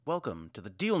Welcome to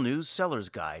the Deal News Seller's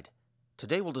Guide.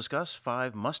 Today we'll discuss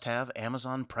 5 must-have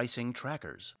Amazon pricing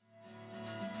trackers.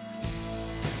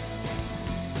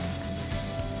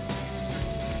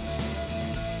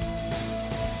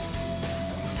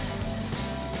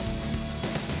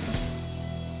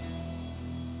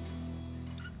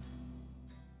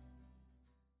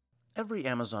 Every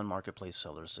Amazon Marketplace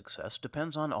seller's success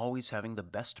depends on always having the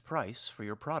best price for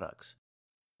your products.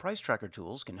 Price tracker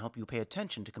tools can help you pay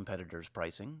attention to competitors'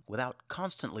 pricing without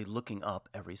constantly looking up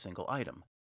every single item.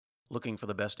 Looking for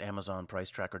the best Amazon price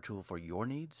tracker tool for your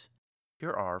needs? Here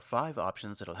are 5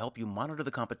 options that'll help you monitor the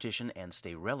competition and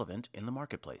stay relevant in the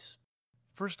marketplace.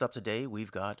 First up today,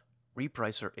 we've got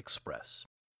Repricer Express.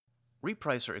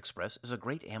 Repricer Express is a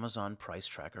great Amazon price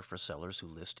tracker for sellers who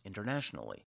list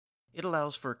internationally. It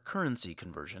allows for currency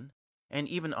conversion and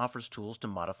even offers tools to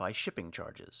modify shipping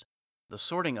charges. The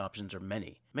sorting options are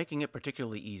many, making it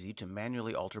particularly easy to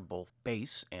manually alter both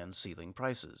base and ceiling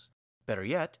prices. Better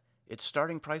yet, its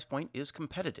starting price point is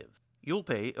competitive. You'll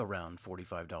pay around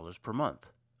 $45 per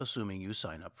month, assuming you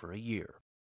sign up for a year.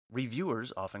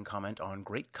 Reviewers often comment on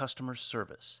great customer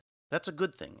service. That's a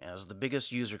good thing, as the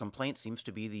biggest user complaint seems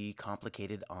to be the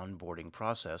complicated onboarding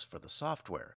process for the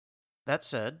software. That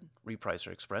said,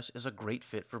 Repricer Express is a great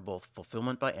fit for both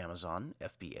Fulfillment by Amazon,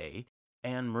 FBA,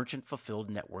 and Merchant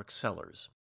Fulfilled Network sellers.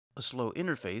 A slow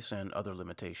interface and other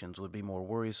limitations would be more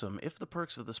worrisome if the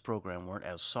perks of this program weren't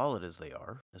as solid as they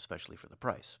are, especially for the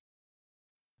price.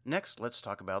 Next, let's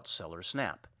talk about Seller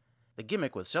Snap. The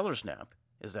gimmick with Seller Snap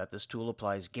is that this tool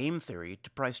applies game theory to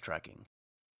price tracking.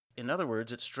 In other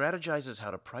words, it strategizes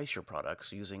how to price your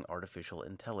products using artificial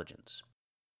intelligence.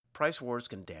 Price wars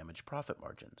can damage profit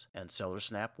margins, and Seller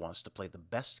Snap wants to play the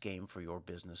best game for your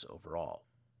business overall.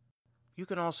 You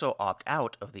can also opt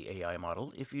out of the AI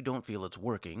model if you don't feel it's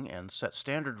working and set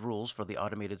standard rules for the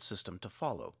automated system to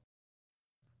follow.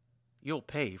 You'll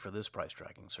pay for this price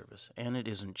tracking service, and it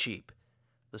isn't cheap.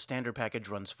 The standard package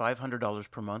runs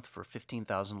 $500 per month for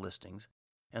 15,000 listings,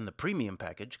 and the premium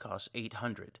package costs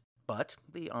 $800. But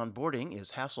the onboarding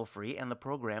is hassle-free and the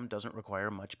program doesn't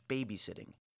require much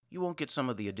babysitting. You won't get some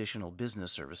of the additional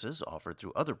business services offered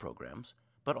through other programs,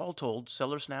 but all told,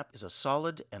 SellerSnap is a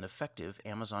solid and effective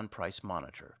Amazon price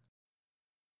monitor.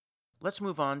 Let's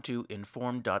move on to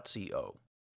Inform.co.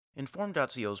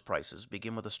 Inform.co's prices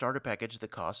begin with a starter package that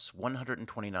costs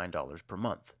 $129 per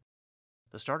month.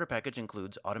 The starter package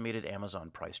includes automated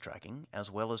Amazon price tracking, as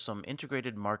well as some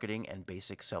integrated marketing and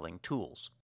basic selling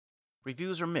tools.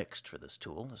 Reviews are mixed for this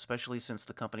tool, especially since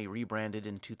the company rebranded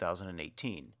in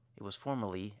 2018. It was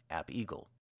formerly AppEagle.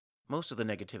 Most of the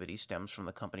negativity stems from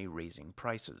the company raising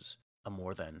prices, a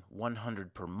more than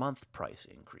 $100 per month price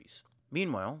increase.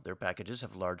 Meanwhile, their packages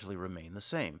have largely remained the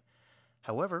same.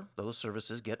 However, those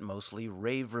services get mostly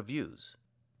rave reviews.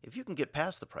 If you can get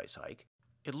past the price hike,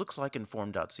 it looks like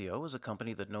Inform.co is a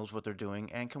company that knows what they're doing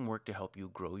and can work to help you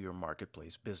grow your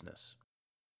marketplace business.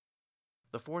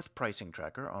 The fourth pricing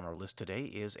tracker on our list today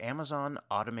is Amazon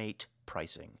Automate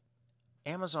Pricing.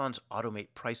 Amazon's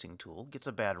Automate Pricing tool gets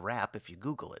a bad rap if you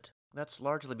Google it. That's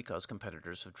largely because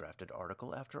competitors have drafted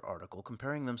article after article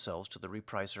comparing themselves to the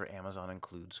repricer Amazon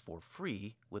includes for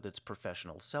free with its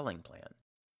professional selling plan.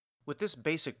 With this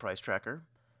basic price tracker,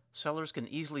 sellers can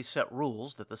easily set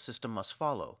rules that the system must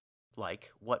follow,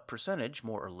 like what percentage,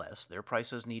 more or less, their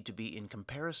prices need to be in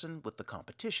comparison with the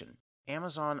competition.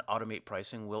 Amazon Automate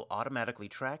Pricing will automatically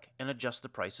track and adjust the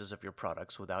prices of your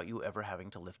products without you ever having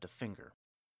to lift a finger.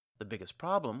 The biggest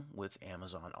problem with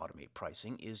Amazon Automate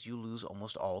Pricing is you lose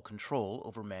almost all control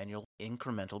over manual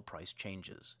incremental price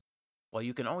changes. While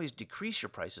you can always decrease your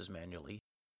prices manually,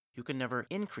 you can never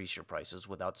increase your prices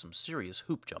without some serious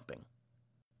hoop jumping.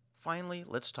 Finally,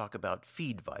 let's talk about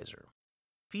FeedVisor.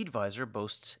 FeedVisor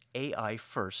boasts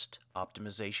AI-first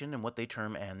optimization and what they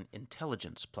term an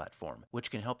intelligence platform, which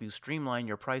can help you streamline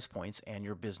your price points and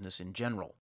your business in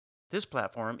general. This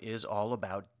platform is all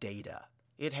about data.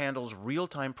 It handles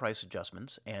real-time price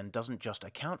adjustments and doesn't just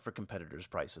account for competitors'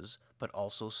 prices, but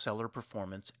also seller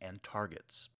performance and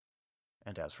targets.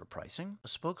 And as for pricing, a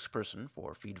spokesperson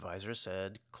for FeedVisor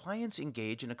said, clients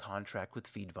engage in a contract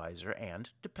with FeedVisor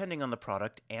and, depending on the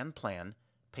product and plan,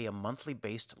 pay a monthly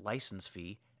based license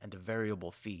fee and a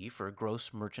variable fee for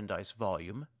gross merchandise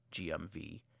volume,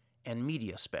 GMV, and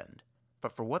media spend.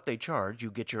 But for what they charge, you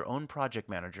get your own project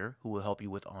manager who will help you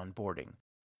with onboarding.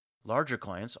 Larger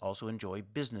clients also enjoy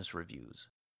business reviews.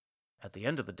 At the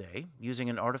end of the day, using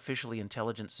an artificially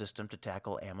intelligent system to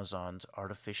tackle Amazon's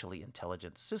artificially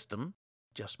intelligent system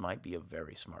just might be a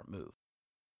very smart move.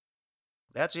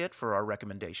 That's it for our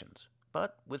recommendations.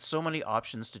 but with so many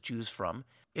options to choose from,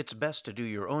 it's best to do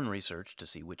your own research to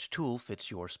see which tool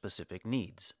fits your specific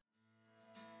needs.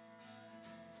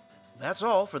 That's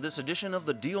all for this edition of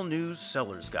the Deal News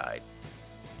Seller's Guide.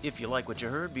 If you like what you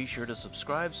heard, be sure to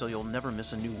subscribe so you'll never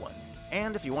miss a new one.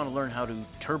 And if you want to learn how to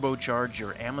turbocharge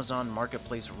your Amazon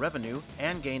Marketplace revenue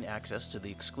and gain access to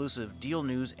the exclusive Deal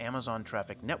News Amazon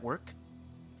Traffic Network,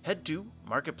 head to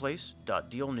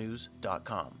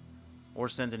marketplace.dealnews.com or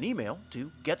send an email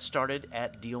to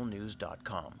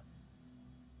getstarted@dealnews.com.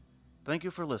 Thank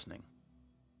you for listening.